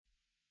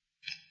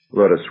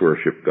Let us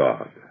worship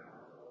God.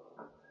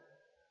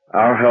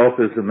 Our help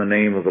is in the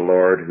name of the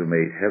Lord who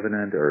made heaven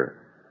and earth.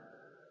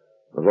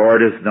 The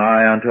Lord is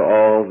nigh unto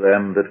all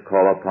them that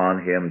call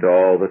upon him, to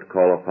all that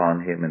call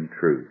upon him in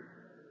truth.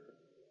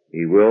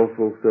 He will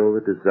fulfill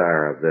the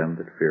desire of them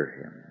that fear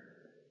him.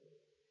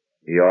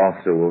 He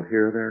also will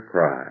hear their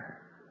cry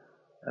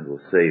and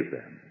will save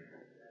them.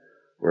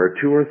 Where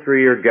 2 or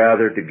 3 are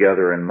gathered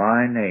together in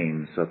my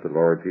name, saith the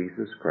Lord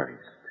Jesus Christ,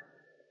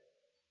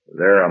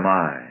 there am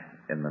I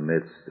in the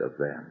midst of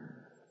them.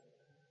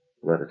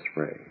 Let us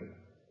pray.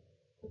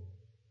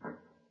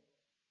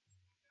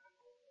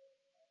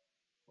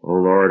 O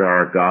Lord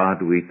our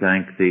God, we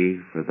thank thee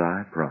for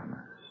thy promise,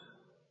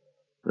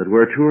 that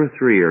where 2 or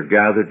 3 are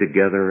gathered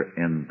together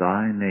in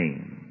thy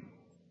name,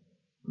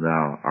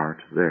 thou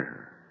art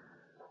there,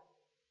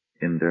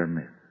 in their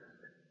midst.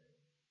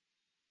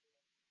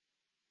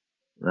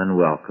 Then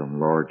welcome,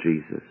 Lord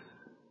Jesus.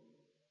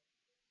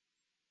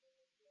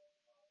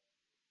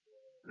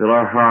 Fill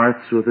our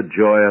hearts with the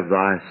joy of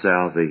thy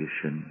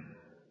salvation,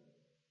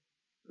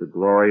 the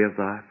glory of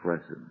thy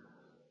presence,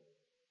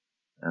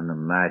 and the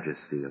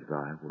majesty of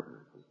thy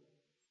word.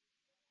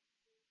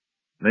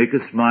 Make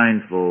us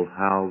mindful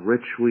how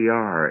rich we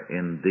are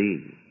in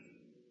thee,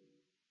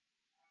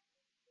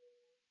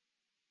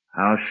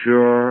 how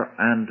sure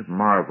and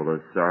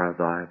marvelous are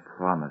thy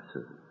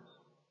promises,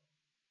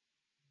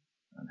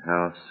 and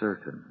how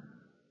certain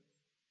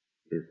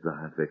is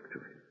thy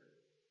victory.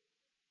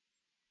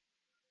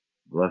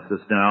 Bless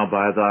us now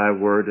by thy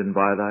word and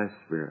by thy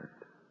Spirit,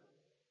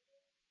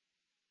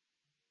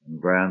 and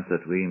grant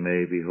that we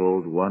may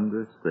behold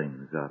wondrous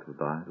things out of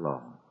thy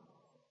law.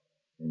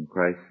 In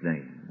Christ's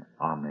name,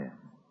 amen.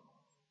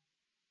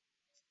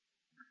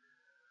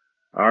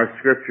 Our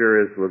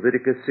scripture is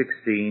Leviticus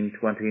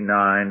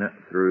 16:29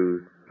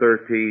 through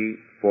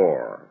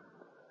 34,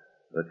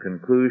 the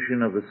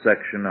conclusion of the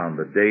section on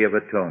the Day of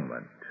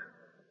Atonement.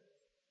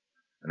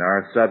 And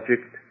our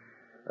subject,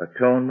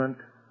 atonement,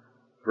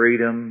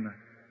 freedom,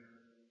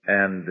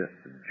 and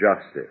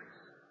justice.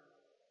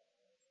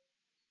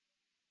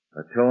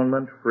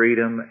 Atonement,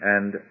 freedom,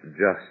 and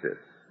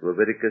justice.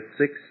 Leviticus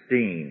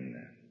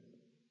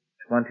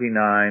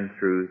 16:29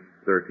 through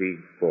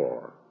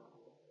 34.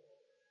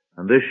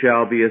 And this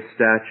shall be a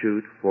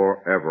statute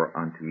forever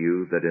unto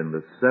you, that in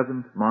the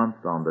 7th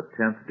month, on the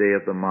 10th day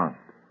of the month,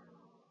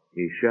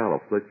 ye shall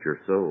afflict your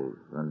souls,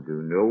 and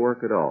do no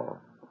work at all,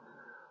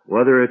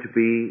 whether it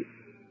be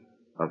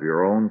of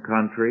your own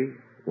country,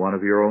 one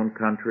of your own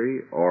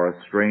country, or a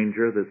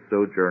stranger that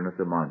sojourneth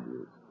among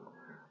you.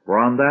 For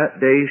on that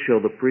day shall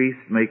the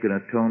priest make an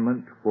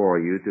atonement for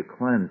you to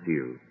cleanse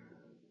you,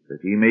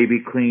 that ye may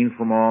be clean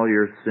from all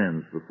your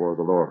sins before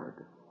the Lord.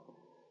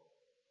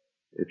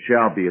 It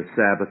shall be a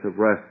Sabbath of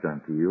rest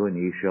unto you, and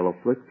ye shall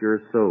afflict your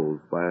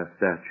souls by a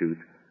statute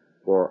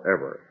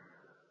forever.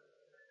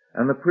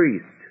 And the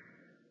priest,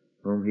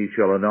 whom he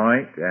shall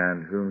anoint,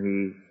 and whom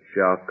he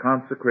shall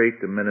consecrate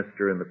to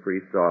minister in the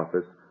priest's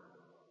office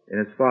in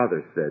his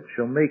father's stead,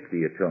 shall make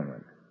the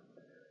atonement,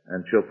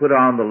 and shall put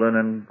on the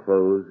linen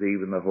clothes,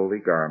 even the holy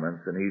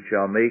garments, and he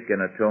shall make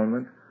an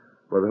atonement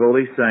for the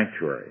holy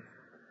sanctuary.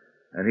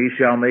 And he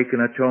shall make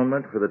an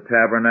atonement for the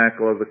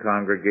tabernacle of the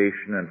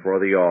congregation and for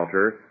the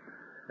altar,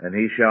 and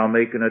he shall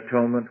make an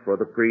atonement for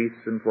the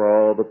priests and for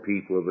all the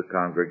people of the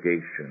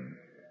congregation.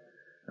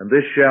 And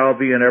this shall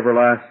be an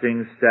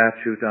everlasting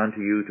statute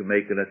unto you, to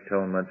make an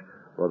atonement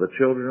for the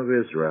children of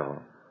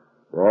Israel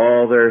for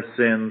all their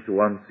sins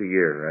once a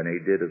year. And he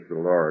did as the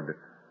Lord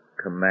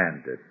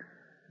commanded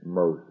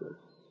Moses.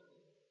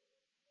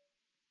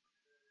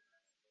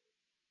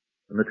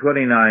 In the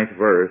 29th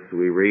verse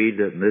we read,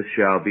 and this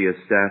shall be a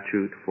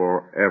statute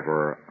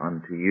forever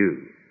unto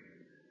you.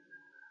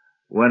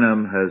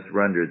 Wenham has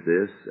rendered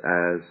this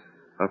as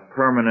a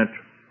permanent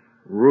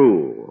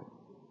rule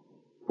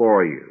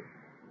for you,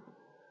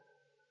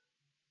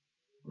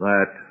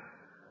 that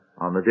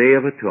on the Day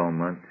of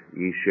Atonement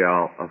ye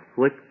shall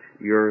afflict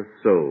your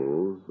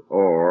souls,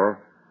 or,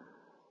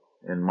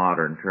 in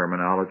modern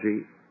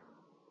terminology,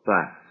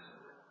 fast,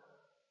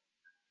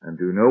 and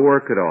do no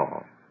work at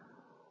all,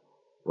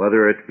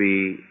 whether it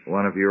be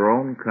one of your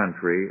own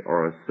country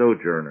or a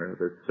sojourner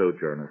that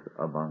sojourneth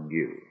among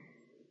you.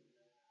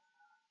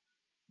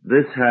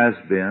 This has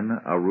been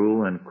a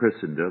rule in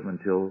Christendom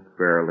until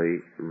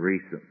fairly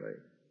recently.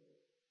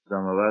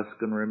 Some of us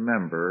can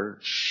remember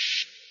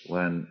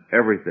when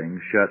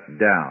everything shut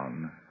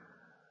down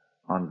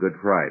on Good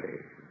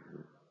Friday,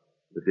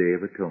 the Day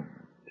of Atonement.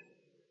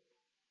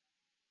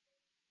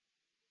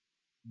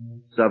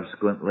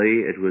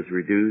 Subsequently, it was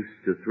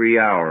reduced to 3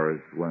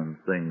 hours when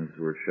things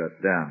were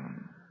shut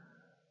down,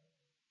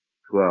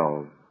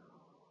 12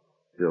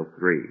 till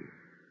 3.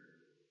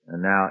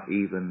 And now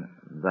even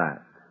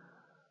that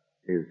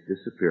is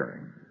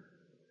disappearing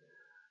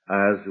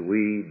as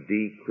we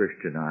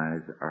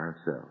de-Christianize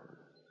ourselves.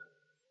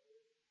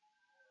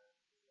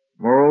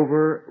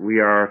 Moreover, we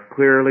are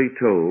clearly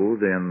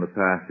told in the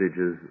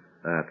passages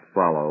that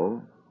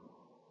follow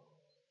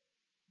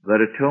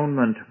that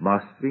atonement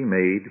must be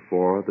made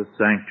for the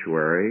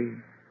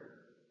sanctuary,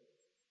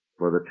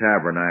 for the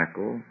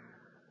tabernacle,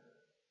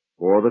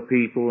 for the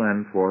people,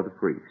 and for the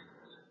priests.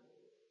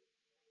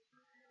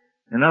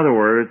 In other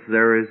words,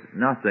 there is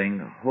nothing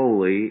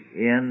holy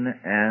in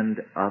and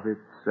of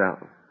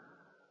itself.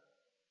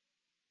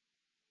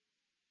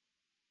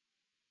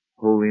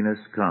 Holiness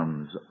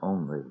comes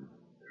only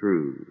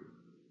through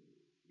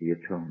the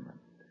atonement,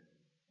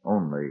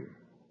 only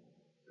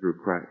through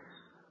Christ.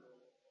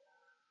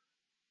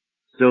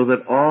 So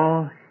that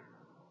all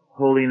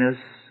holiness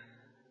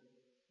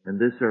in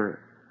this earth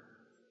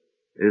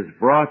is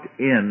brought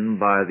in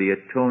by the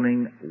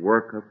atoning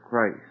work of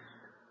Christ.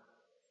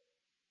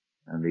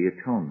 And the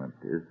atonement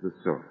is the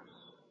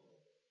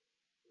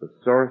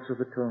source of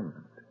atonement.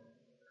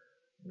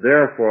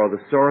 Therefore,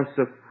 the source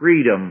of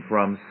freedom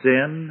from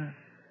sin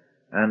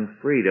and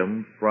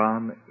freedom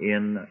from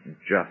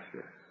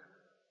injustice.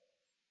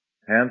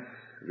 Hence,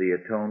 the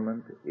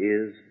atonement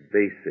is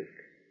basic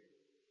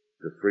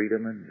to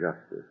freedom and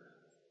justice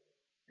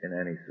in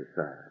any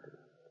society.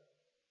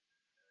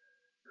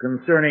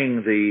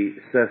 Concerning the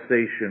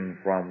cessation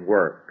from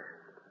work,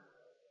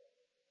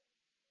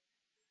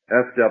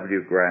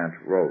 F.W. Grant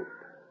wrote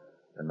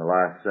in the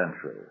last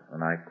century,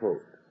 and I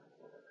quote,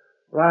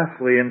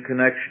 "Lastly, in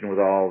connection with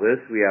all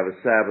this, we have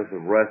a Sabbath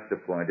of rest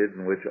appointed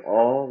in which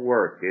all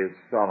work is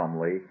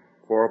solemnly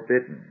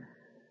forbidden."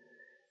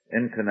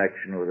 In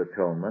connection with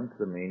atonement,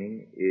 the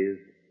meaning is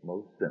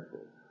most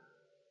simple.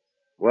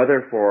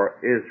 Whether for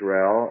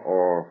Israel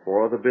or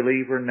for the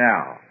believer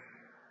now,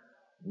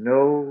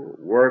 no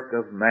work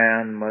of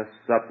man must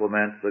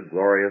supplement the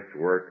glorious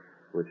work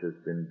which has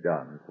been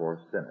done for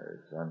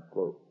sinners.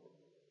 Unquote.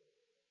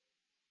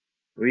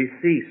 We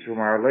cease from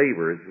our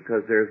labors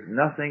because there's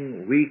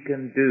nothing we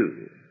can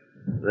do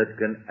that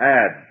can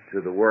add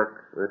to the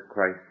work that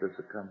Christ has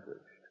accomplished.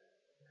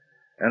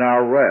 And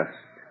our rest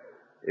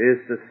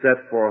is to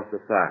set forth the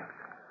fact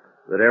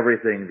that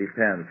everything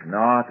depends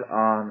not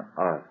on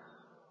us,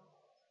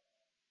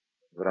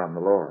 but on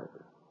the Lord.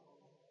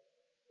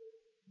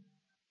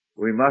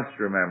 We must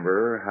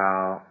remember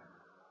how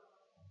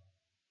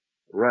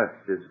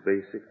rest is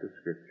basic to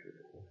Scripture.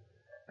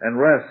 And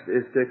rest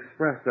is to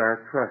express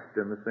our trust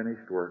in the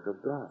finished work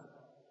of God.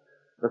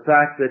 The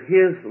fact that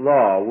His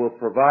law will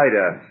provide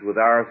us with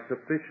our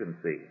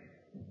sufficiency.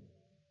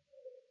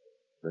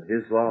 That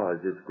His law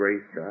is His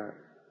grace to us.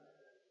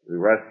 We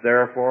rest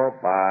therefore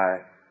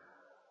by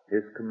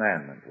His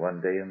commandment,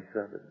 1 day in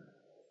 7.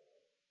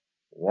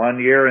 1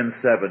 year in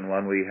 7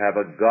 when we have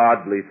a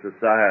godly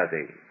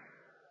society.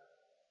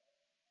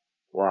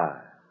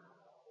 Why?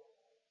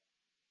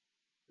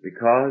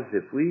 Because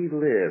if we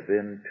live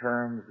in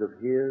terms of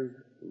His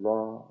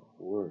law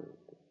word,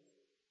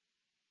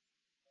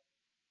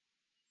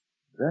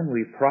 then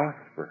we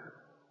prosper.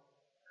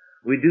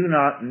 We do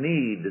not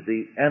need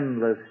the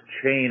endless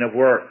chain of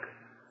work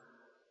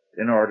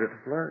in order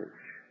to flourish.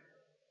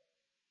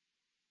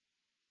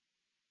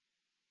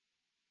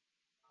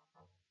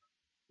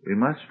 We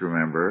must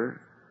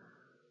remember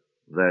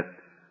that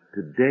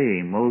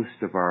today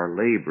most of our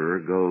labor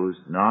goes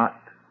not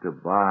to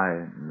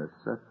buy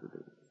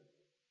necessities,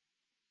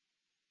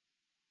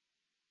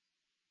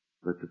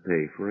 but to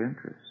pay for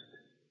interest.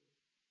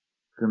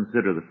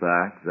 Consider the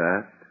fact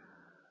that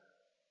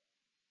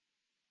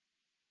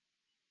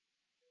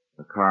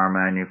the car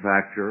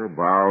manufacturer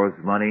borrows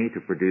money to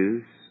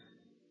produce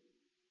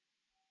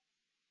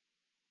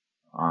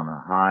on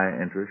a high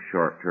interest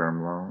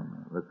short-term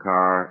loan. The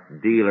car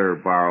dealer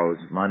borrows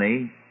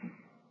money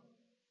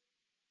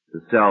to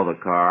sell the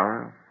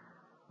car,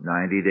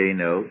 90-day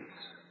notes.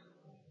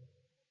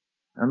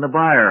 And the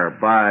buyer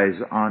buys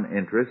on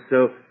interest,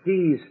 so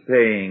he's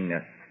paying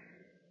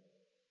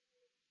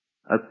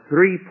at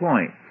 3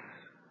 points,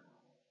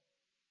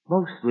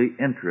 mostly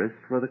interest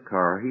for the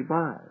car he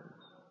buys.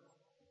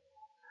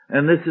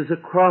 And this is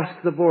across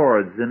the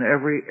boards in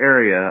every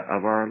area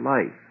of our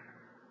life.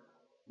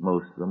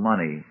 Most of the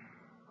money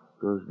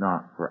goes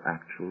not for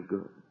actual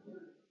goods.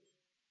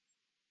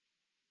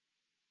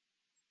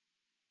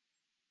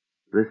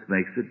 This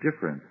makes a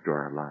difference to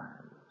our lives.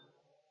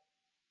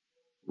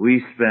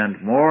 We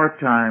spend more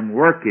time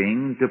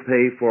working to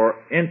pay for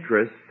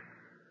interest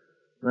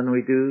than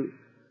we do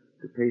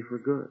to pay for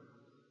goods.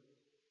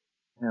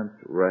 Hence,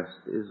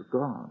 rest is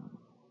gone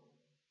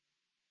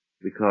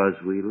because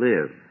we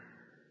live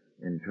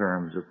in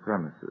terms of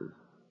premises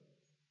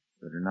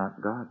that are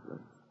not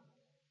godly.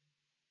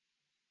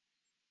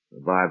 The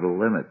Bible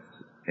limits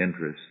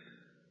interest,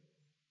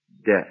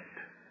 debt,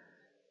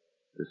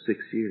 to 6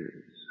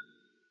 years.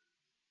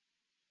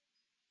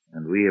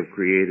 And we have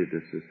created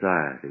a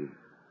society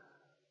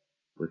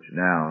which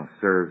now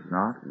serves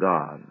not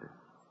God,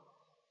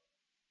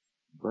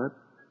 but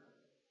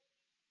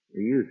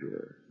the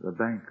usurer, the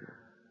banker.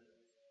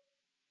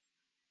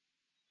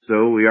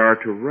 So we are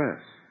to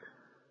rest,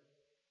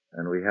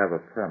 and we have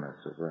a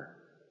premise of rest.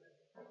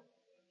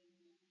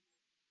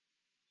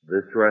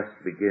 This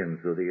rest begins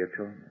with the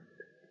atonement.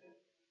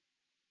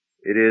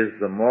 It is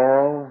the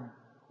moral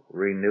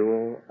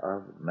renewal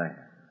of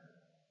man.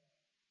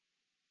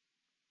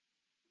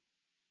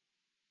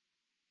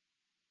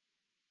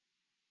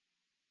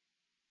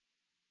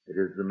 It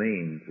is the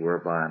means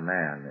whereby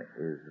man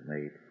is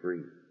made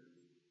free.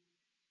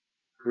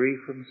 Free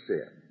from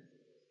sin.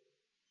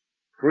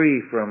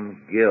 Free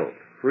from guilt.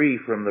 Free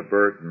from the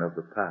burden of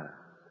the past.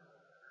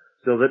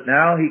 So that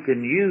now he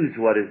can use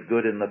what is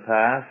good in the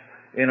past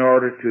in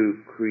order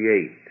to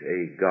create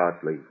a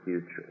godly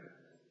future.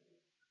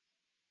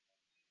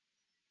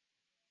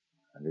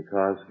 And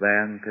because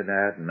man can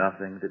add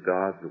nothing to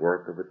God's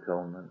work of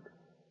atonement,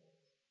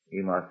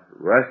 he must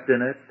rest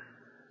in it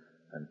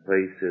and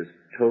place his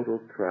total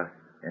trust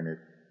in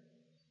its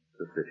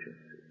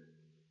sufficiency.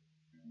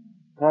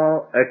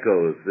 Paul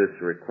echoes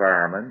this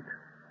requirement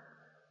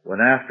when,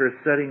 after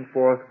setting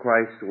forth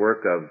Christ's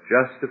work of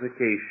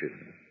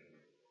justification,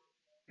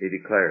 he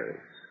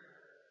declares,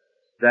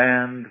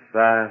 "Stand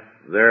fast,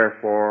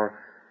 therefore,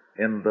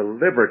 in the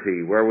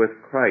liberty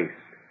wherewith Christ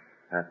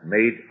hath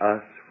made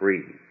us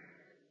free,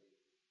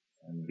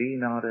 and be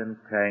not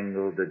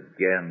entangled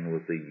again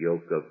with the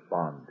yoke of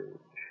bondage."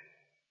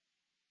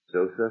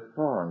 So says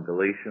Paul in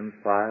Galatians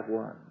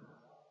 5:1.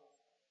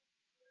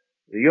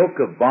 The yoke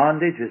of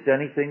bondage is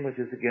anything which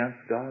is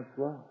against God's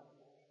law,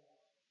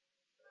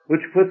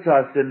 which puts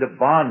us into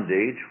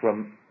bondage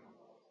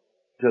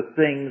to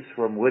things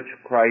from which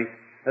Christ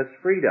has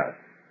freed us.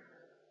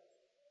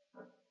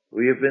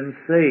 We have been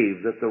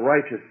saved that the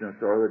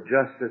righteousness or the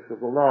justice of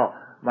the law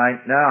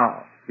might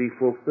now be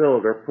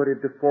fulfilled or put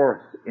into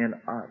force in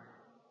us.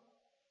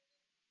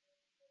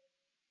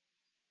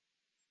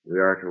 We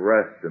are to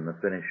rest in the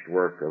finished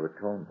work of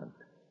atonement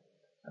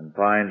and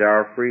find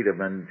our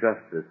freedom and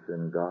justice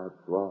in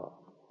God's law.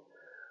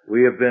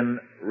 We have been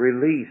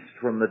released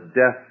from the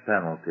death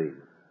penalty.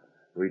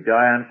 We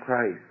die in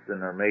Christ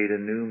and are made a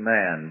new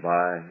man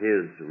by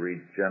his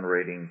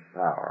regenerating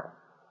power.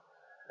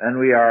 And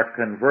we are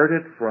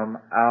converted from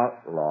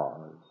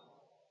outlaws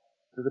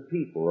to the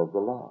people of the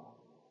law.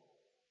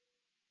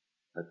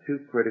 At two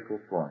critical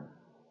points,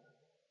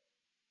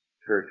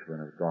 churchmen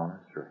have gone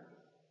astray.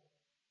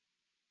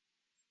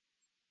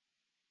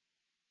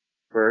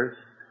 First,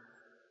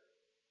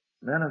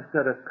 men have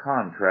set a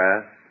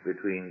contrast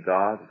between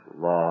God's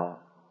law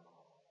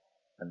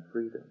and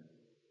freedom.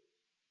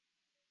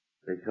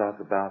 They talk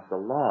about the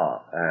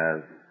law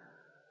as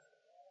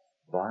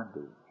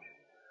bondage.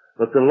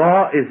 But the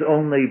law is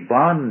only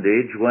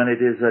bondage when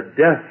it is a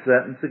death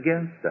sentence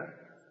against us.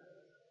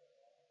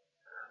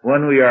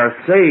 When we are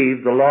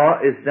saved, the law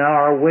is now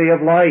our way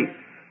of life.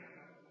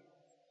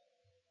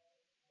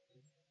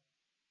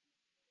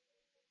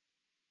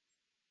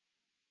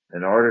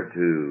 In order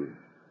to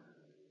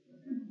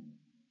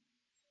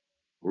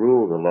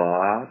rule the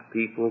law out,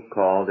 people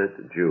called it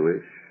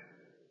Jewish,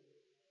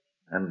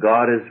 and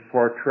God is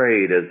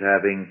portrayed as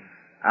having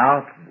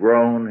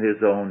outgrown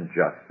his own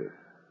justice.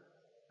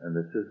 And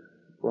this is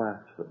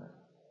blasphemy.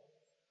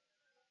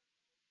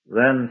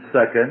 Then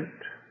second,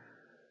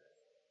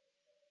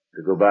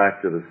 to go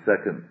back to the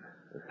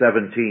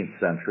 17th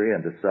century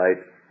and to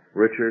cite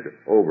Richard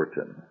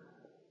Overton,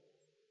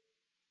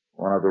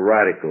 one of the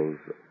radicals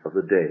of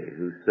the day,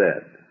 who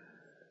said,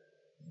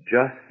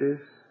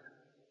 "Justice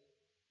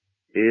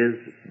is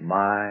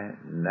my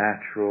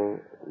natural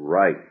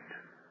right,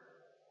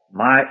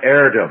 my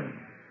heirdom,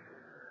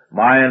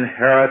 my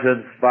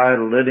inheritance by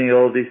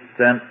lineal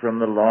descent from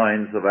the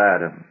loins of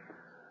Adam,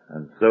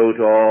 and so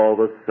to all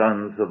the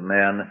sons of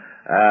men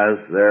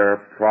as their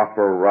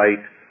proper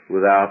right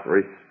without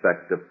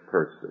respect of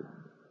person."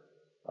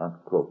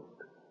 Unquote.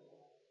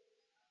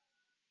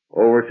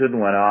 Overton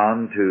went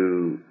on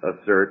to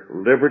assert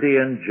liberty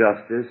and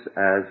justice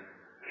as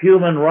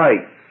human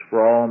rights for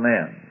all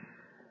men.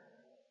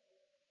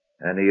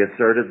 And he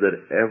asserted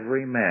that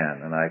every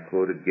man, and I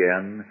quote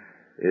again,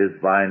 is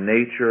by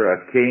nature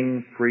a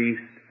king,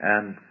 priest,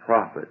 and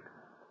prophet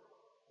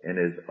in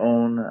his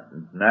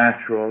own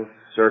natural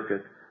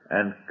circuit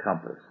and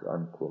compass,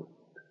 unquote.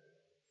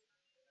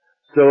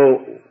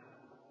 So,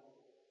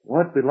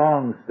 what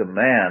belongs to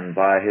man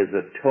by his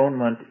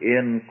atonement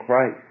in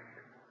Christ,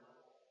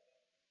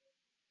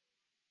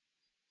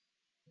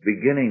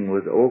 beginning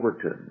with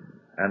Overton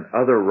and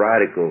other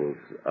radicals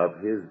of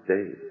his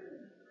day,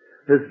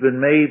 has been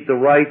made the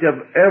right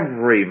of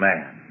every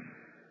man,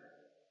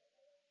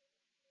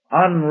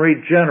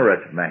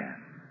 unregenerate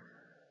man.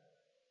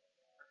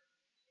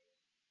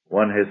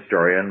 One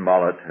historian,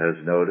 Mollett,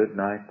 has noted,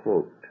 and I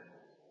quote,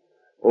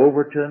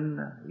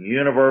 "Overton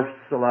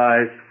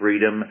universalized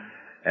freedom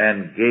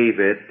and gave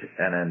it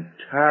an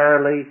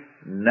entirely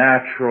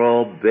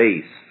natural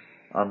base,"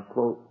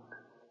 unquote.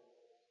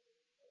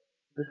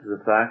 This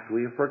is a fact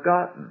we have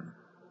forgotten.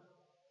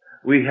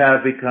 We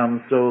have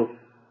become so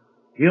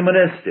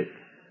humanistic.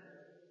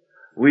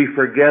 We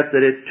forget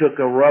that it took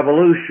a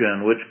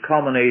revolution which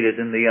culminated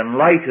in the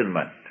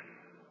Enlightenment,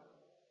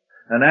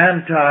 an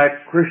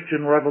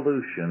anti-Christian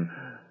revolution,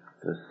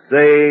 to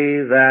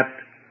say that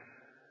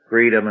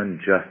freedom and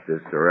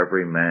justice are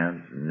every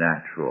man's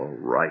natural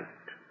right.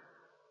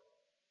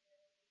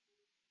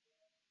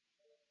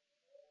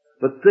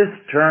 But this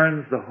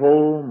turns the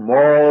whole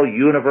moral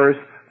universe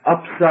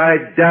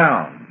upside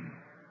down.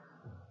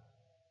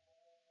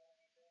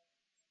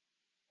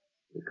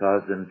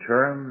 Because in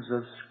terms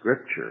of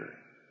Scripture,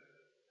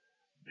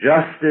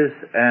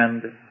 justice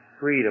and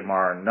freedom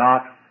are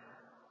not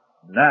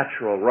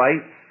natural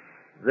rights,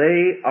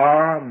 they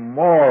are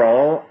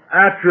moral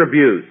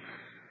attributes.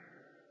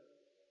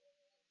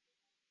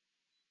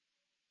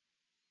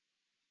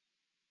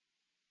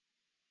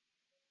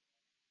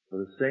 For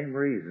the same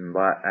reason,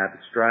 by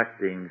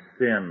abstracting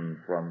sin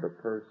from the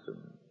person,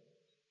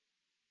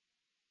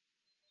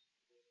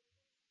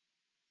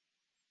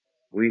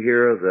 we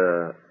hear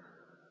the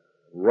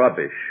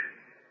rubbish,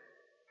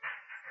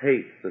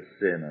 hate the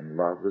sin and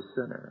love the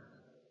sinner.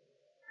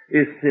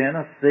 Is sin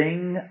a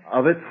thing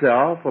of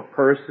itself, a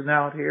person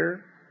out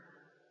here,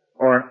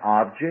 or an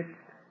object?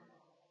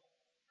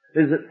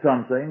 Is it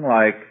something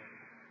like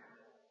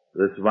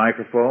this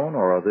microphone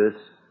or this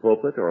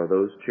pulpit or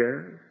those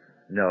chairs?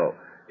 No.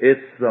 It's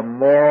the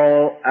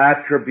moral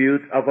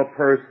attribute of a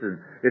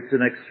person. It's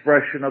an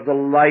expression of the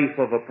life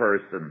of a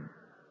person.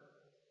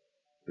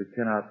 We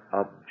cannot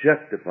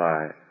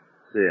objectify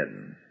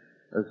sin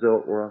as though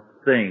it were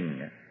a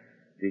thing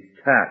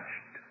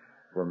detached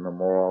from the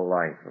moral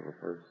life of a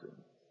person.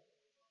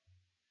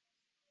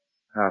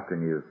 How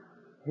can you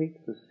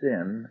hate the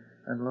sin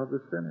and love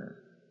the sinner?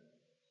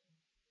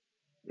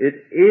 It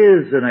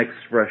is an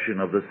expression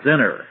of the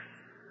sinner,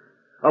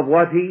 of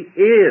what he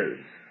is.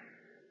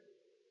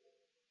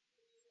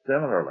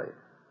 Similarly,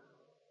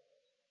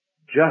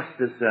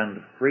 justice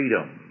and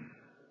freedom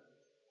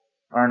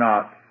are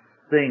not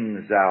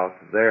things out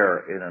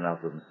there in and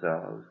of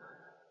themselves.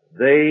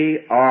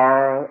 They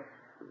are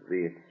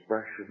the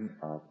expression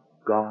of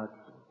God's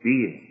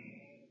being.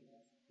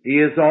 He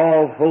is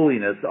all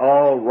holiness,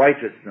 all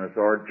righteousness,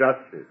 or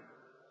justice.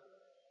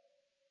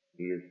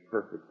 He is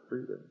perfect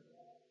freedom.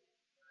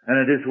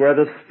 And it is where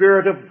the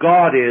Spirit of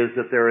God is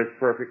that there is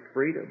perfect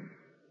freedom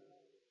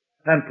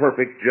and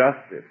perfect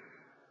justice.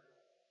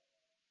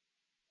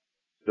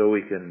 So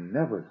we can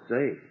never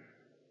say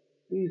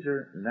these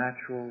are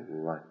natural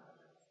rights.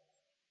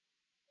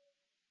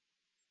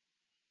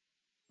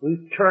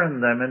 We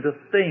turn them into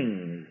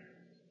things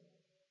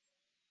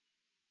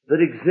that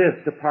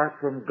exist apart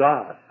from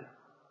God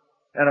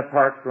and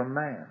apart from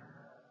man,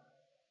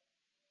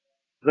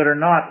 that are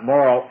not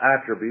moral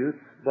attributes,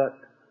 but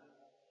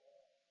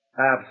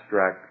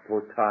abstract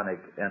Platonic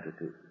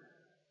entities.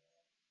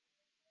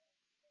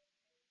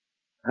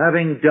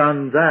 Having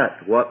done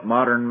that, what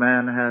modern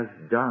man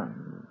has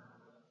done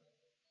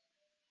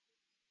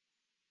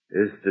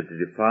is to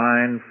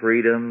define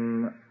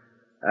freedom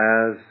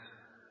as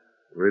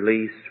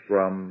release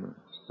from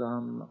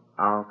some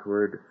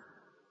outward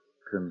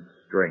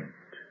constraint.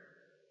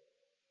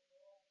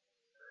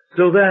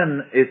 So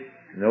then, it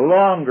no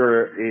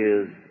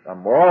longer is a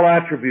moral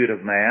attribute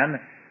of man,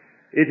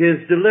 it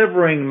is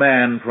delivering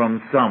man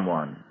from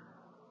someone,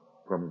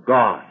 from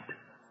God,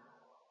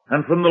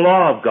 and from the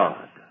law of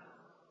God.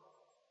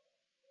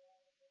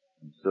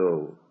 And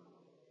so,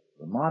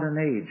 the modern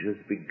age has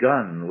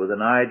begun with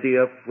an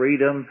idea of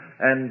freedom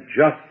and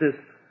justice,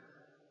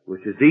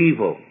 which is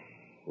evil,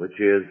 which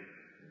is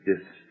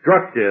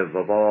destructive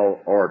of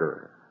all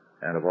order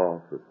and of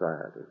all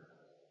society.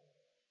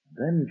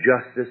 Then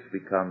justice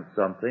becomes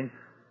something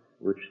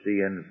which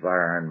the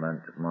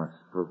environment must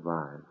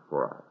provide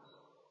for us,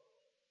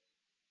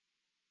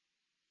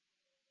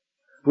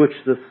 which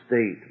the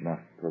state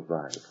must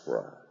provide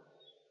for us,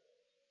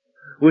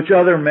 which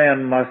other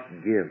men must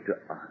give to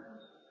us.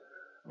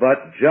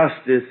 But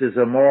justice is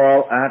a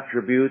moral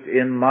attribute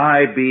in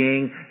my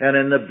being and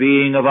in the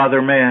being of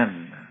other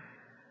men.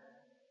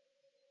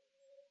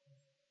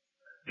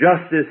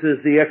 Justice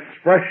is the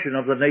expression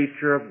of the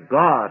nature of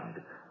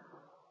God,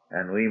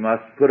 and we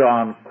must put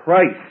on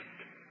Christ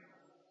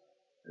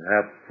to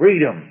have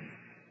freedom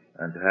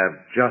and to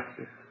have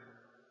justice.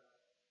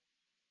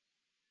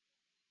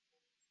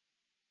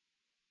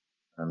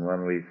 And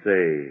when we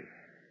say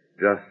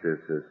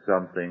justice is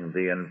something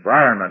the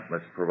environment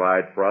must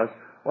provide for us,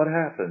 what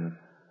happens?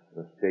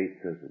 The state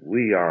says,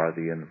 we are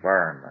the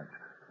environment.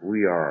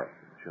 We are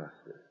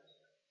justice.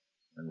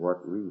 And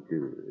what we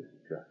do is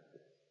justice.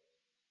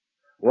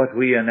 What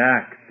we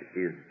enact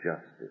is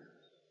justice.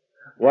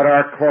 What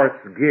our courts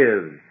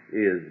give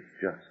is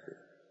justice.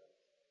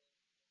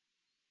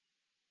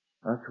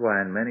 That's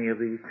why in many of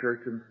these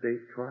church and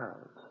state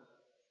trials,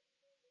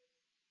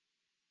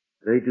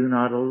 they do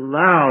not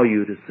allow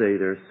you to say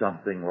there's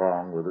something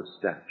wrong with the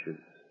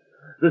statutes.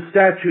 The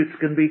statutes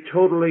can be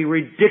totally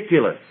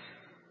ridiculous,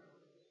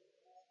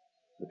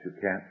 but you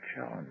can't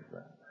challenge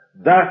them.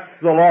 That's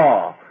the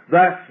law.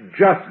 That's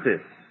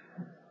justice.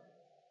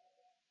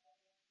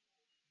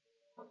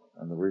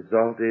 And the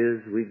result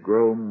is we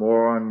grow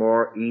more and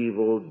more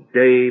evil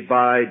day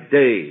by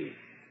day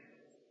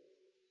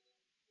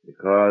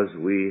because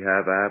we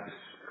have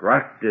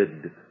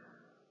abstracted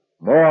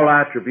moral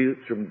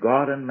attributes from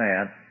God and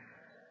man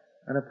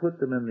and have put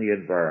them in the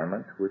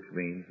environment, which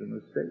means in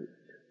the state.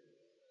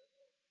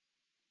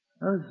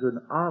 That is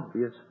an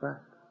obvious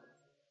fact.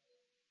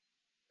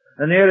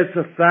 And yet it's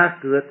a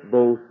fact that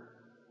both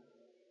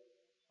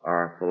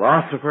our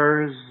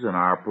philosophers and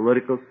our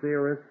political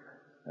theorists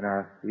and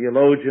our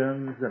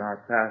theologians and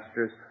our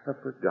pastors have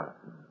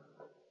forgotten.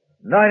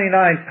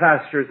 99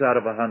 pastors out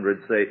of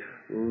 100 say,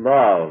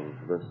 love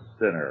the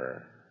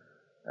sinner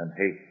and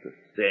hate the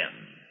sin.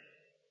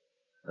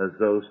 As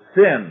though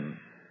sin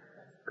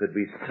could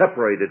be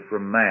separated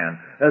from man,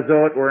 as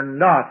though it were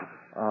not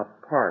a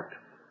part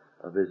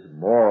of his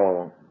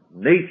moral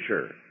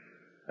nature,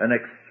 an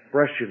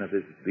expression of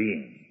his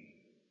being.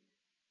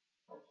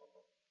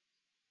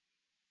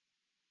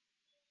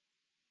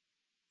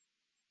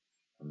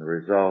 And the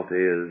result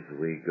is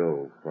we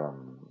go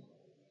from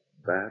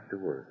bad to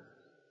worse.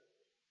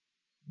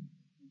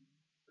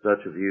 Such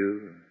a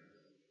view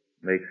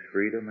makes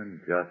freedom and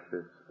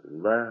justice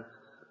less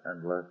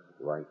and less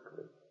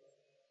likely.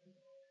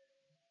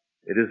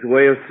 It is a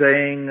way of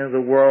saying the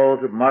world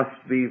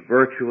must be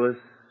virtuous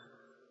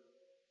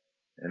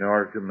in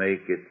order to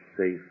make it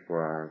safe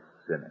for our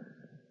sinning.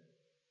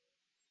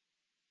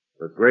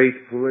 The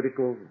great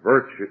political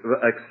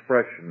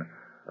expression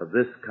of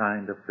this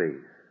kind of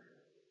faith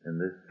in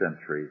this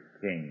century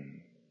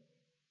came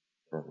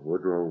from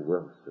Woodrow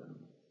Wilson,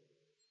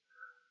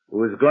 who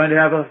was going to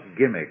have a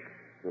gimmick,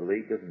 the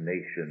League of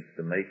Nations,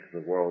 to make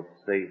the world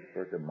safe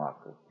for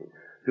democracy,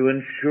 to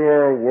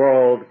ensure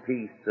world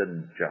peace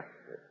and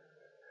justice.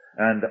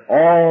 And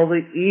all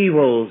the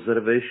evils that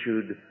have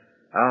issued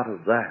out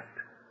of that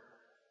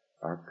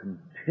are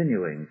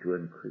continuing to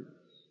increase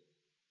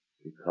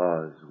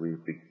because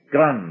we've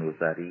begun with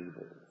that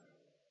evil.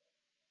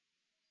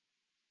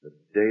 The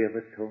Day of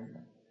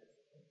Atonement.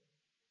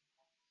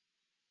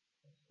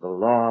 The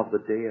law of the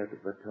Day of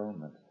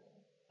Atonement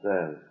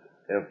says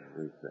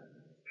everything.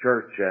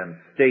 Church and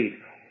state,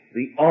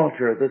 the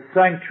altar, the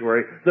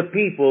sanctuary, the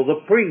people,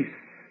 the priests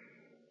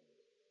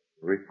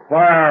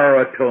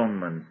require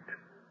atonement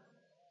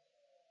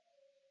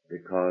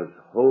because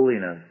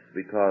holiness,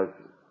 because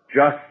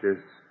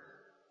justice,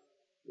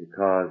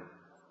 because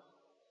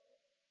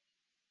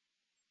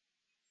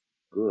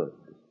good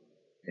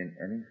in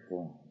any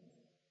form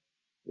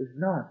is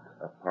not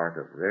a part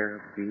of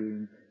their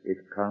being. It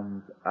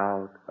comes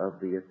out of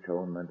the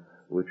atonement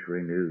which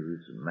renews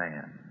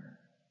man.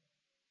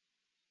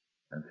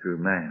 And through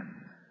man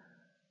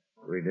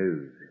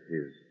renews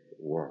his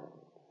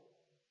world.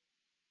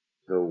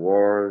 So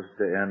wars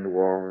to end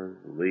wars,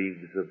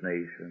 leagues of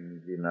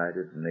nations,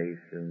 United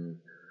Nations,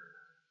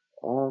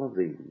 all of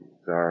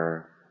these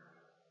are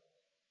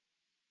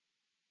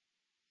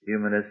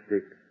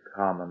humanistic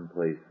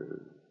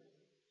commonplaces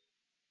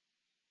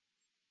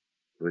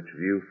which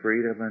view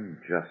freedom and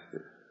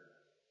justice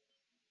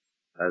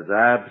as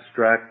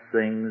abstract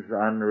things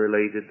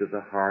unrelated to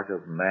the heart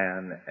of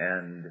man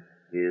and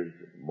his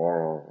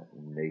moral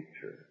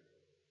nature.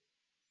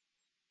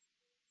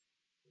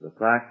 The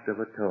fact of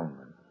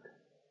atonement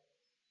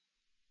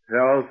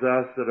tells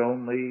us that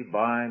only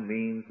by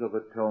means of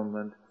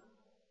atonement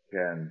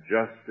can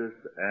justice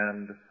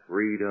and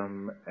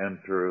freedom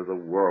enter the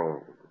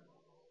world.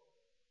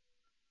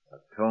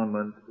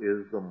 Atonement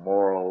is the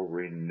moral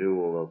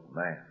renewal of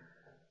man.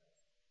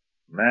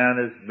 Man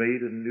is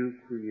made a new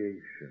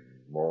creation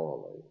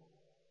morally,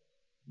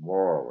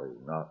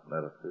 not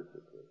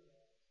metaphysically.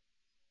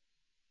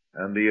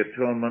 And the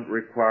atonement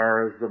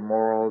requires the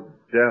moral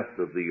death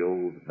of the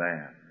old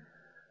man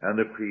and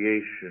the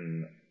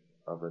creation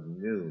of a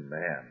new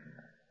man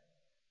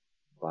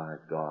by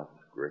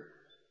God's grace.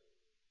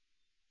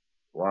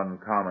 One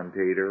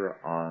commentator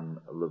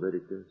on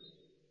Leviticus,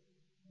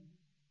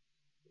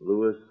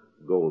 Louis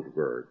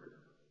Goldberg,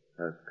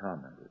 has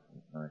commented,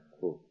 and I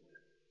quote,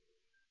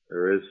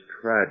 "There is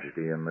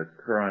tragedy in the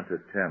current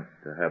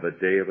attempt to have a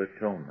Day of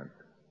Atonement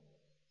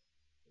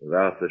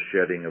without the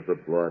shedding of the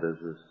blood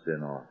as a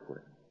sin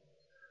offering.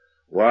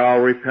 While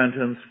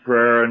repentance,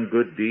 prayer, and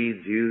good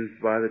deeds used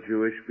by the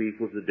Jewish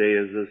people today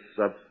as a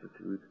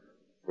substitute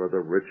for the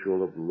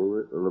ritual of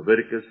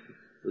Leviticus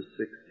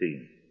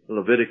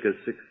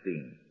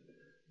 16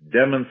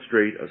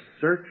 demonstrate a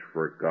search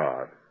for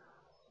God,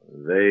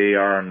 they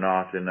are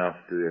not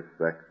enough to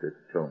effect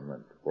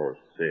atonement for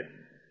sin."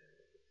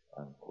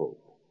 Unquote.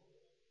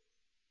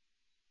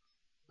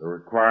 The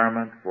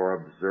requirement for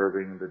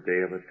observing the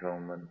Day of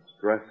Atonement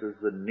stresses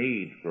the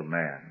need for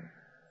man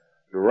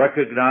to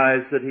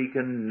recognize that he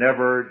can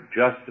never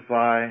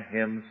justify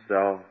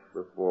himself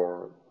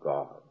before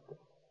God.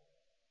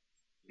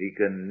 He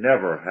can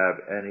never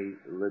have any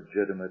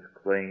legitimate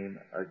claim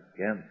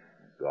against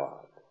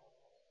God.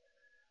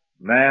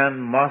 Man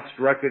must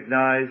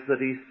recognize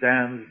that he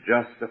stands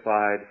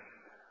justified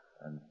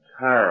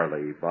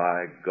entirely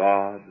by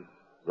God's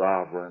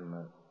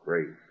sovereign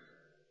grace.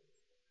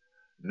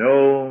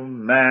 No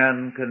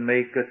man can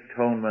make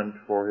atonement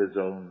for his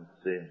own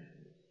sins,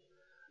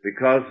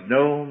 because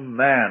no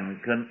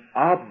man can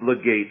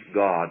obligate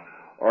God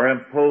or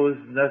impose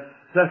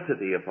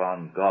necessity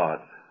upon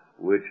God,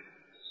 which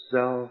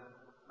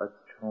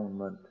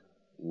self-atonement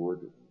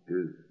would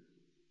do.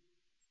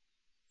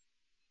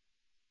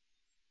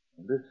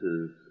 And this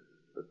is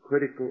a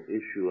critical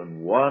issue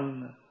in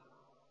one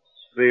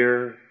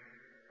sphere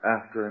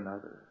after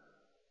another.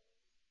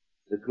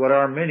 It's what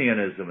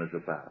Arminianism is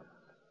about.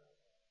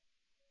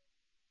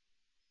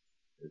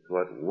 is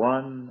what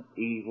one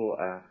evil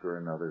after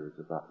another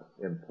is about,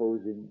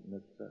 imposing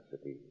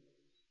necessity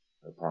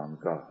upon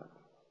God.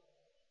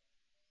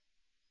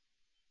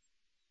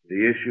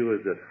 The issue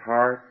is at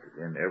heart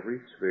in every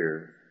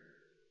sphere,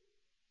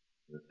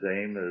 the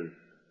same as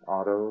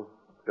Otto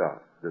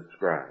Scott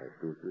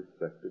described with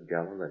respect to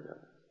Galileo.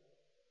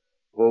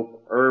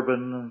 Pope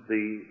Urban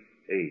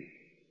VIII,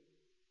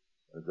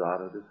 as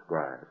Otto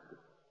described,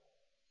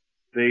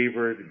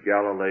 favored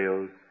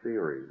Galileo's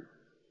theories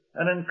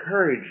and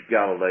encouraged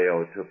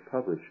Galileo to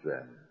publish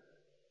them.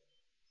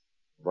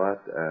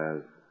 But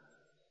as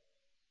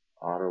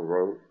Otto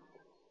wrote,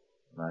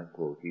 and I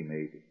quote, he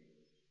made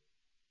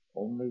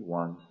only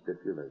one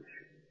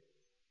stipulation,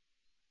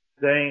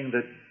 saying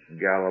that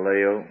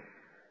Galileo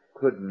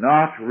could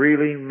not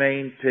really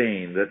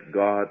maintain that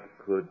God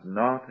could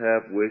not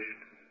have wished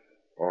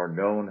or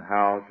known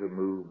how to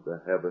move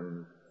the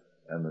heavens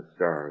and the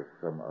stars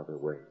some other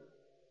way.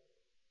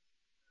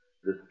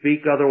 To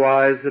speak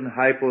otherwise and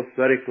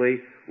hypothetically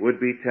would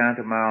be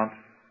tantamount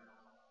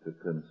to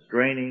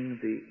constraining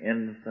the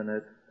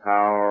infinite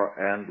power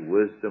and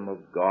wisdom of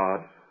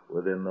God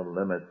within the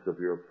limits of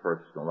your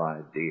personal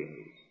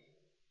ideas.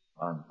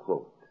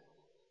 Unquote.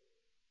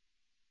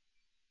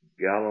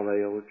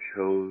 Galileo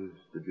chose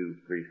to do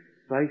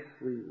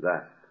precisely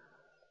that,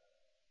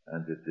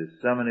 and to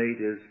disseminate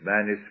his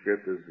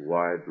manuscript as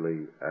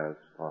widely as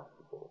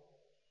possible.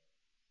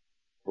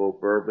 Pope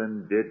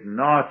Urban did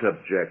not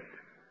object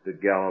to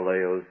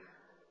Galileo's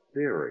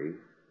theory,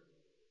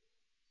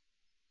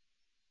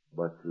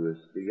 but to his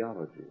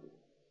theology,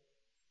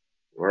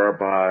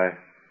 whereby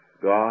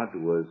God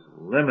was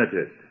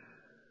limited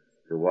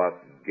to what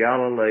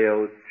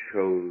Galileo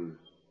chose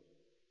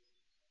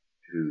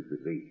to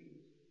believe.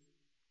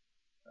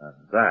 And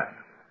that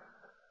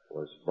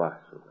was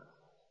blasphemous.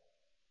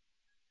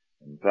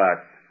 In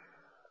fact,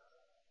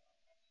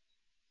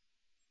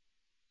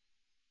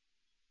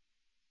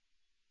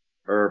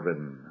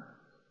 Urban,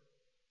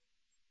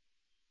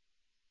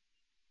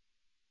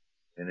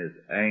 in his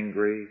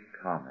angry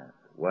comment,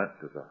 went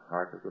to the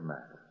heart of the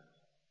matter.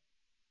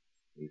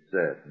 He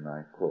said, and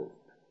I quote,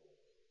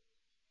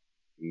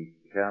 "He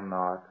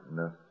cannot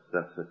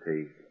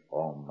necessitate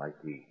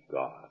Almighty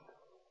God,"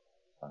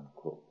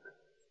 unquote.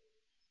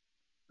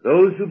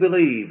 Those who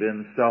believe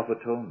in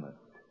self-atonement,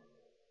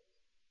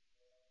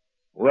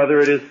 whether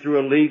it is through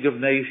a League of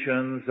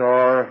Nations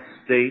or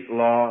state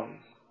laws,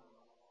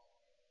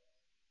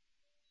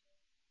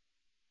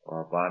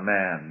 or by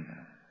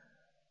man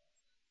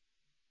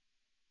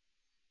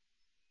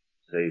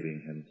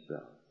saving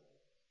himself,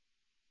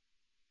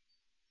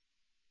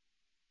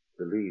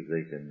 believe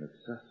they can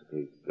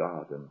necessitate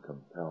God and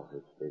compel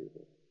his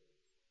favor.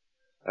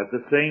 At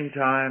the same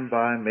time,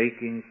 by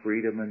making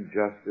freedom and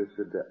justice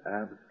into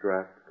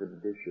abstract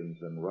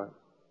conditions and rights,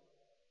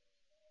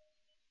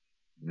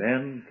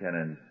 men can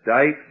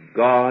indict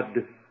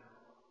God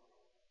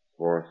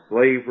for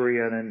slavery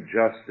and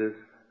injustice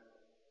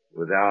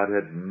without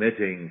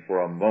admitting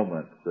for a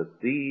moment that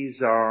these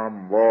are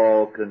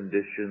moral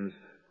conditions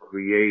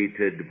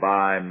created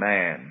by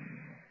man.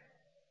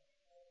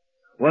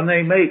 When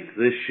they make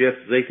this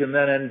shift, they can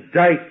then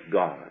indict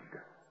God.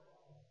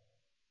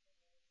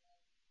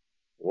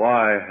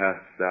 Why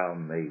hast thou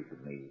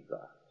made me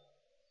thus?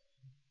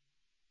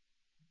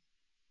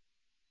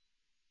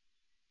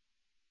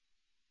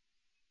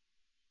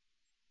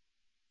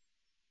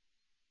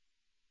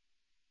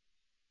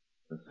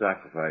 The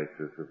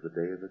sacrifices of the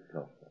Day of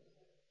Atonement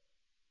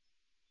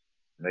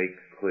make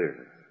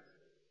clear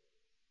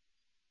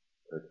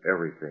that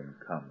everything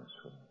comes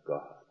from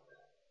God,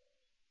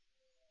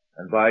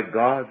 and by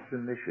God's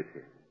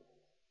initiative,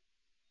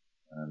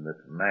 and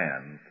that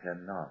man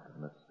cannot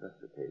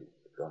necessitate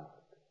God,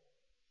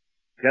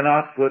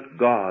 cannot put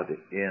God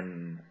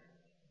in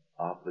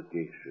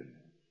obligation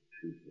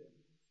to him.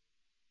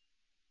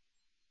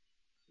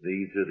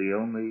 These are the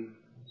only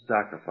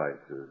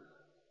sacrifices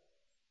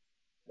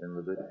in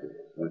Leviticus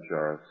which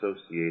are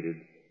associated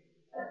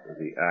with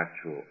the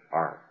actual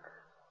ark.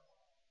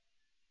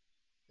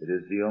 It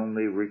is the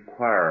only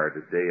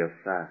required day of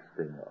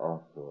fasting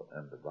also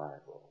in the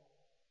Bible.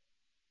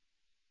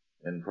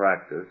 In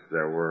practice,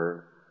 there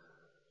were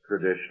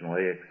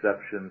traditionally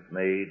exceptions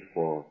made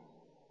for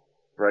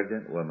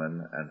pregnant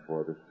women and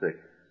for the sick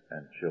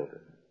and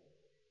children.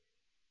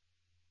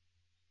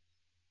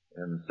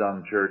 In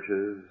some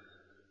churches,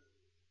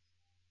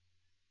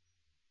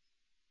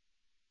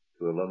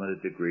 to a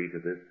limited degree to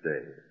this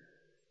day,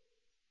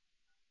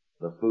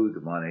 the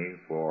food money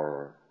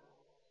for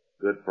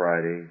Good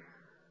Friday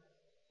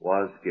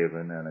was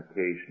given and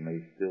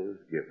occasionally still is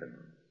given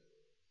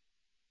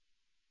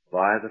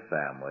by the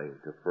family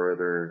to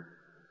further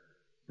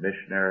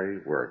missionary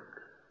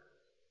work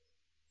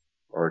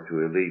or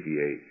to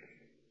alleviate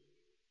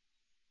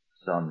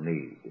some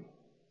need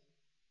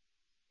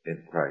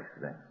in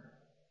Christ's name.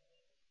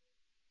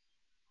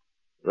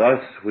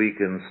 Thus we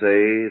can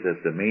say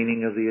that the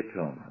meaning of the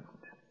atonement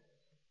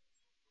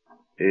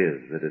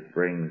is that it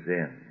brings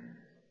in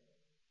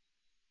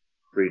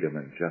freedom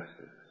and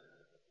justice.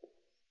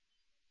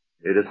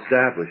 It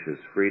establishes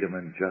freedom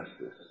and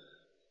justice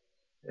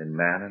in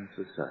man and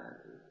society.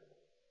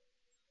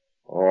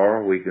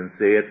 Or we can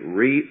say it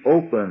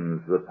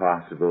reopens the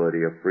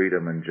possibility of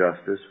freedom and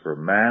justice for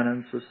man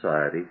and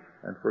society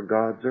and for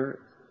God's earth.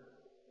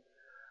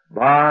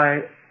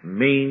 By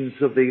means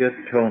of the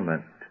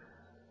atonement,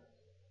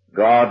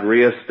 God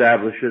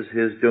reestablishes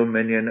His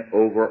dominion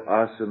over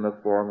us in the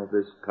form of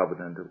His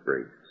covenant of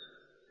grace.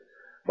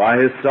 By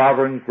His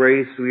sovereign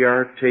grace we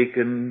are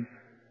taken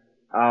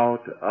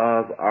out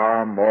of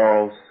our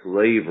moral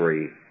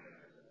slavery,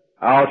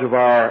 out of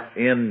our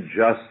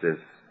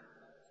injustice,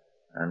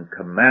 and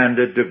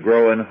commanded to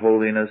grow in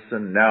holiness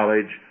and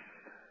knowledge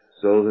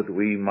so that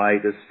we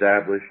might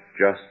establish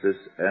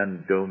justice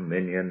and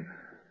dominion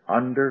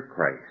under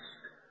Christ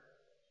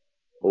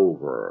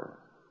over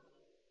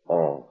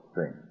all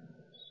things.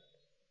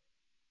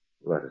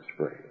 Let us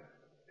pray.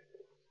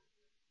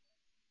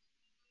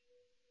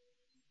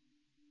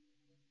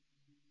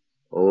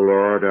 O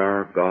Lord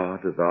our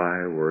God,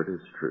 Thy word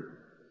is true,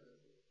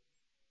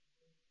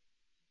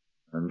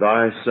 and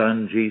Thy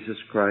Son Jesus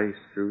Christ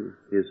through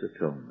His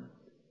atonement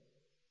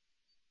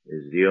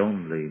is the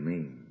only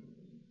means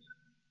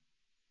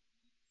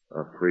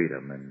of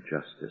freedom and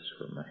justice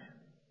for man.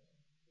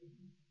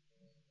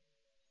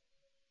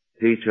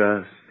 Teach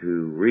us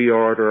to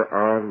reorder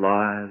our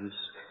lives,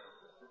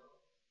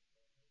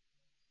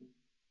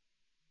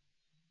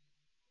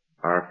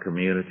 our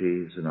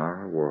communities, and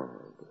our world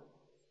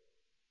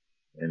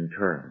in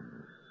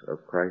terms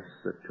of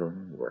Christ's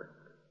atoning work,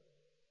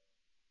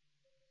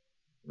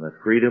 that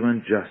freedom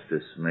and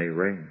justice may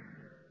reign,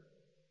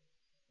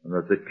 and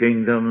that the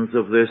kingdoms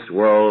of this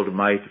world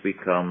might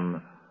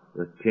become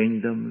the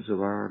kingdoms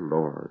of our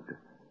Lord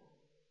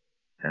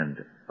and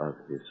of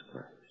His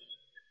Christ.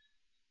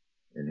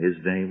 In His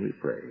name we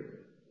pray.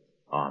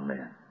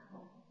 Amen.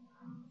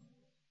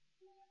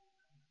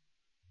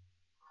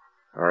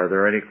 Are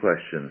there any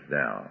questions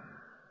now?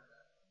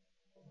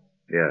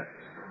 Yes.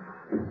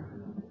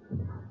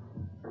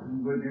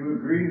 Would you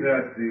agree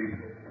that the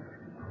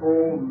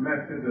whole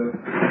method of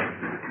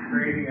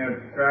creating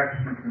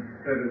abstractions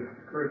instead of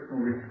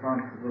personal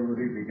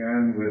responsibility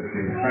began with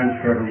the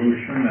French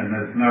Revolution and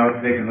has now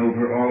taken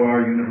over all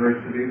our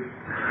universities?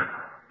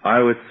 I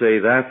would say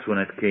that's when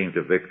it came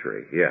to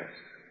victory, yes.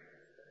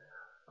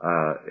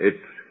 It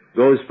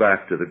goes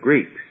back to the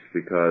Greeks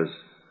because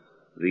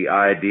the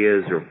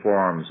ideas or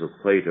forms of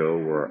Plato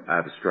were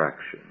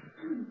abstractions.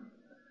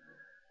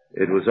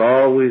 It was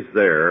always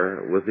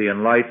there. With the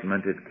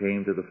Enlightenment it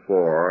came to the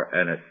fore,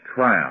 and it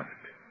triumphed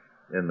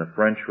in the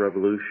French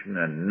Revolution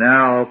and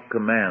now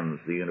commands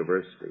the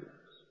universities.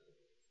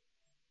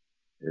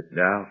 It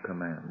now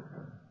commands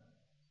them.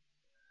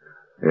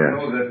 Yes. I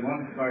know that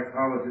one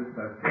psychologist,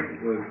 I think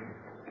it was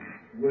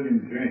William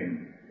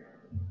James,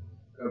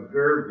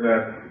 observed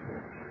that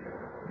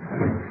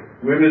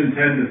women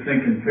tend to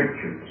think in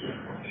pictures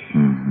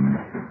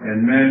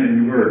and men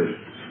in words.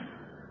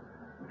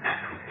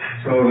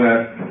 So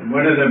that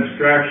when an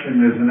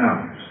abstraction is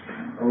announced,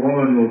 a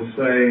woman will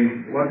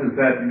say, what does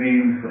that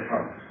mean for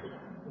us?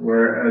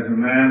 Whereas a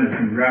man is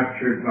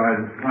enraptured by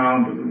the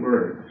sound of the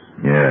words.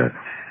 Yes.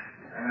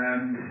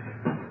 And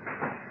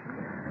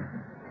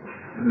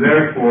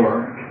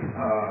therefore,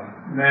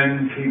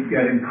 men keep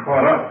getting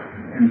caught up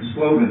in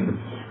slogans.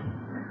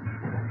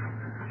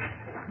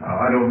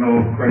 I don't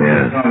know, of course,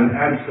 it's not an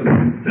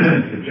absolute,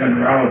 it's a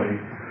generality.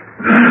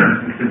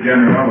 It's a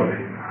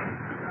generality.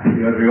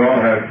 Because we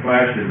all have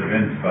flashes of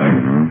insight.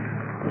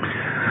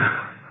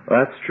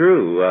 That's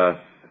true.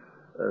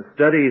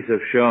 Studies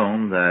have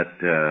shown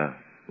that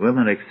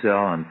women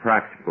excel in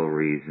practical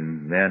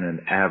reason, men in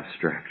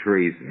abstract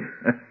reason.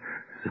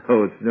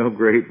 So it's no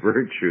great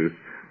virtue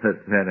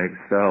that men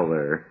excel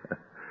there.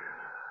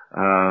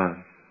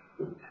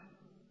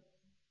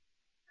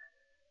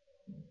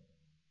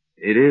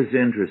 It is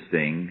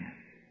interesting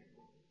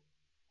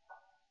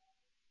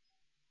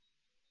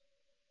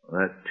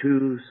that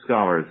two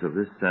scholars of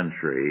this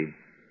century,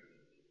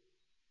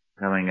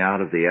 coming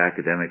out of the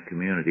academic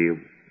community,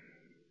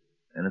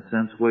 in a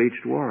sense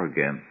waged war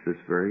against this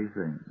very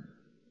thing.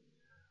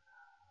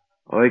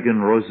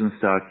 Eugen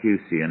Rosenstock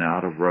Hussey, in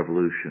Out of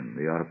Revolution,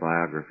 the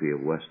autobiography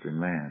of Western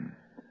man,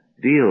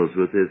 deals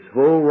with this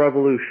whole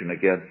revolution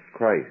against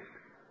Christ,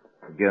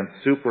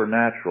 against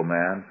supernatural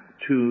man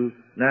to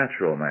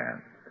natural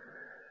man.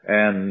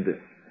 And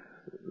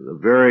the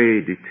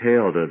very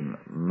detailed and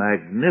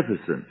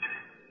magnificent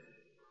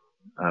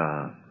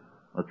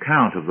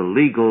account of the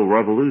legal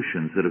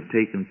revolutions that have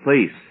taken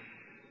place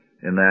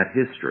in that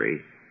history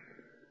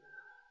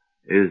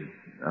is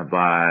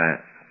by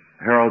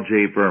Harold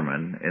J.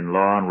 Berman in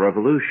Law and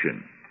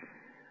Revolution.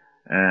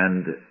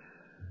 And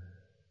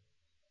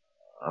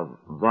a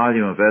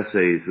volume of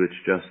essays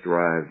which just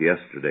arrived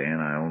yesterday,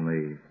 and I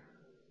only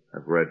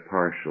have read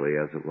partially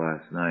as of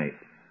last night,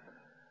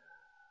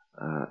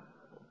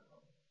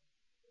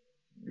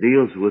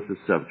 deals with the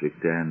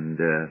subject, and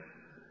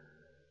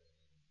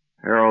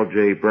Harold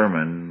J.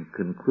 Berman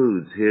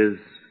concludes his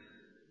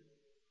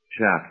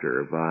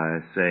chapter by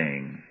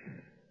saying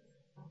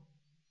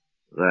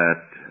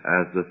that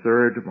as the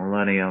third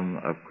millennium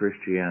of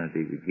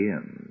Christianity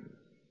begins,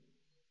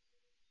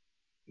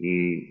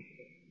 he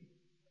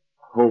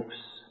hopes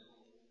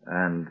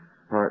and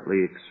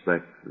partly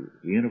expects that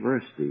the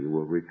university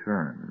will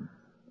return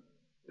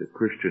to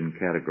Christian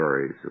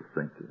categories of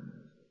thinking.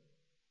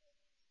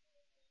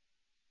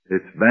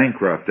 It's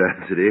bankrupt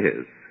as it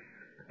is.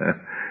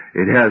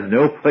 It has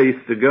no place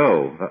to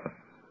go.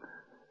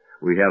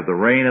 We have the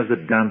reign of the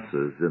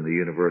dunces in the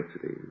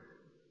universities.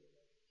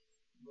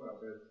 Well,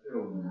 they're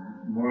still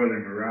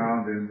moiling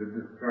around in the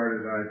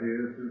discarded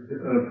ideas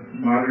of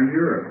modern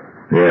Europe.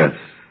 Yes.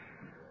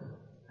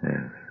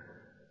 Yes.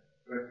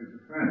 Especially the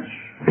French.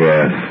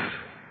 Yes.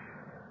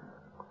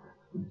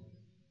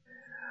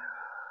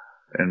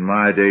 In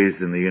my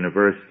days in the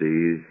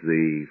universities,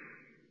 the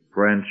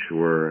French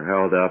were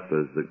held up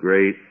as the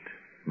great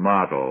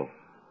model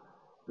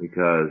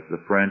because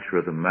the French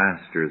were the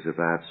masters of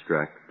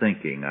abstract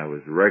thinking, I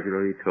was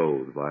regularly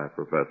told by a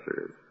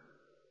professor.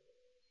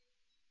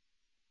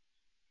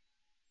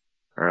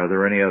 Are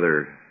there any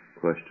other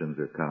questions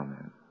or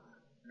comments?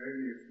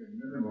 Maybe if the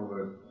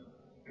minimalists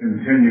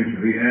continue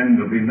to the end,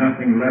 there'll be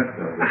nothing left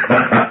of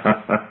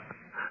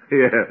it.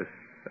 Yes.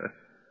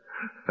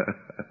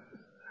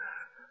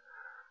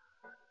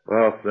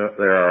 Well, if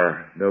there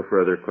are no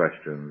further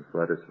questions,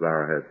 let us bow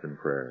our heads in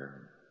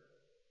prayer.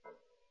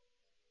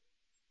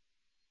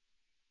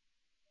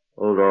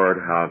 O Lord,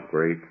 how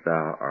great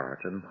thou art,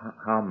 and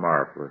how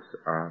marvelous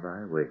are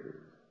thy ways.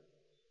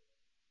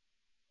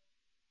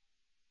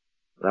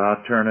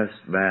 Thou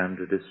turnest man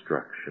to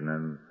destruction,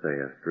 and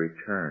sayest,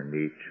 Return,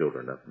 ye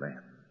children of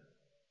men.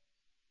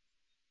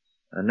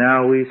 And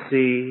now we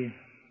see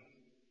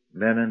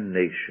men and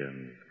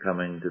nations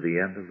coming to the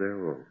end of their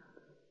rope,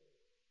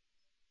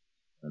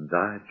 and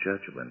thy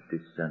judgment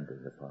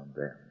descending upon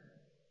them.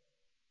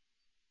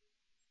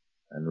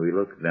 And we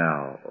look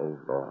now, O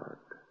Lord,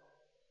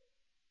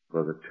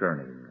 for the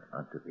turning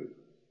unto thee.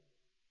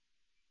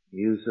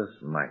 Use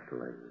us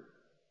mightily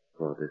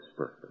for this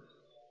purpose.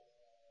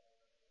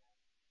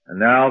 And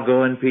now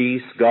go in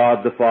peace.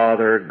 God the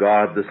Father,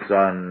 God the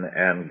Son,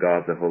 and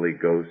God the Holy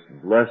Ghost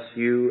bless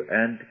you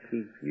and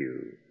keep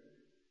you,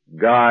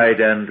 guide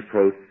and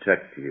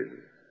protect you,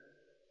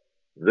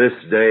 this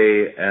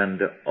day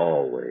and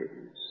always.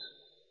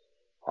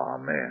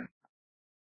 Amen.